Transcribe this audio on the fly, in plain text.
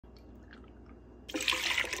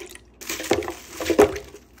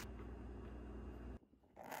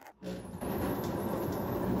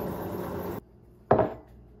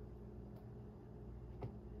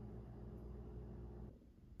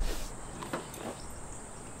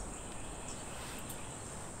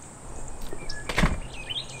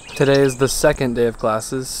Today is the second day of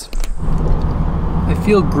classes. I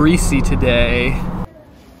feel greasy today.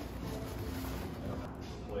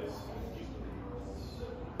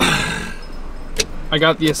 I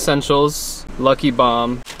got the essentials, Lucky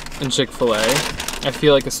Bomb, and Chick-fil-A. I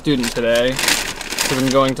feel like a student today because I'm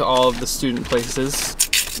going to all of the student places.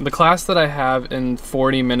 The class that I have in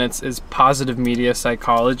 40 minutes is Positive Media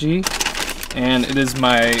Psychology, and it is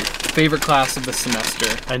my favorite class of the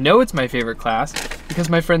semester. I know it's my favorite class because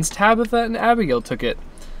my friends Tabitha and Abigail took it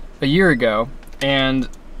a year ago, and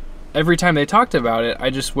every time they talked about it, I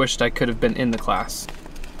just wished I could have been in the class.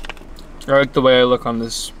 I like the way I look on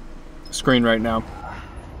this screen right now.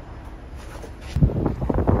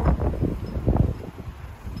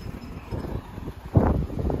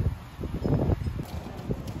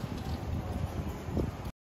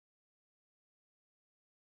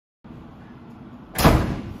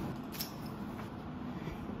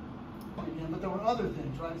 But there were other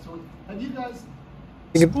things, right? So have you guys?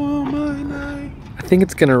 I think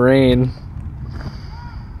it's gonna rain.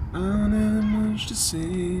 I don't have much to say,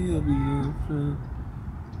 I'll be your friend.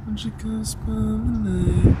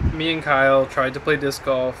 Me and Kyle tried to play disc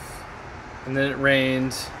golf, and then it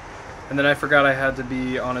rained, and then I forgot I had to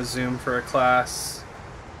be on a Zoom for a class,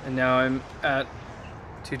 and now I'm at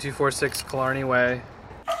 2246 Killarney Way.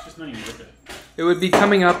 Just not even with it. It would be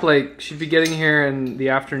coming up, like, she'd be getting here in the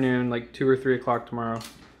afternoon, like 2 or 3 o'clock tomorrow.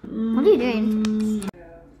 What are you doing?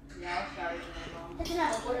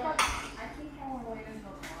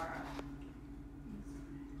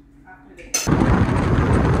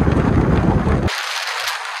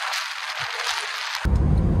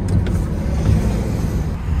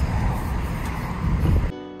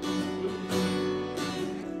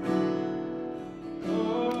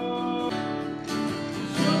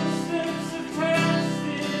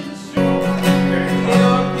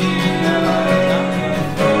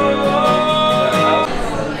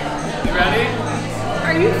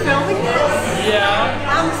 Are you filming this? Yeah.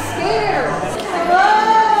 I'm scared.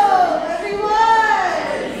 Hello, everyone.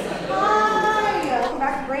 Hi. Welcome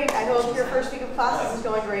back to break. I hope your first week of classes is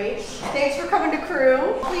going great. Thanks for coming to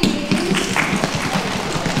crew. Please.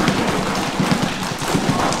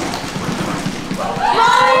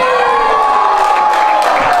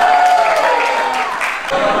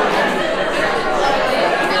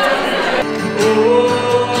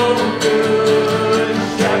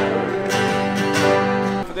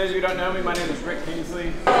 For those of you who don't know me, my name is Rick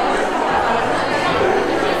Kingsley.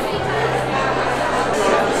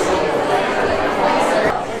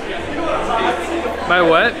 My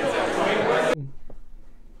what?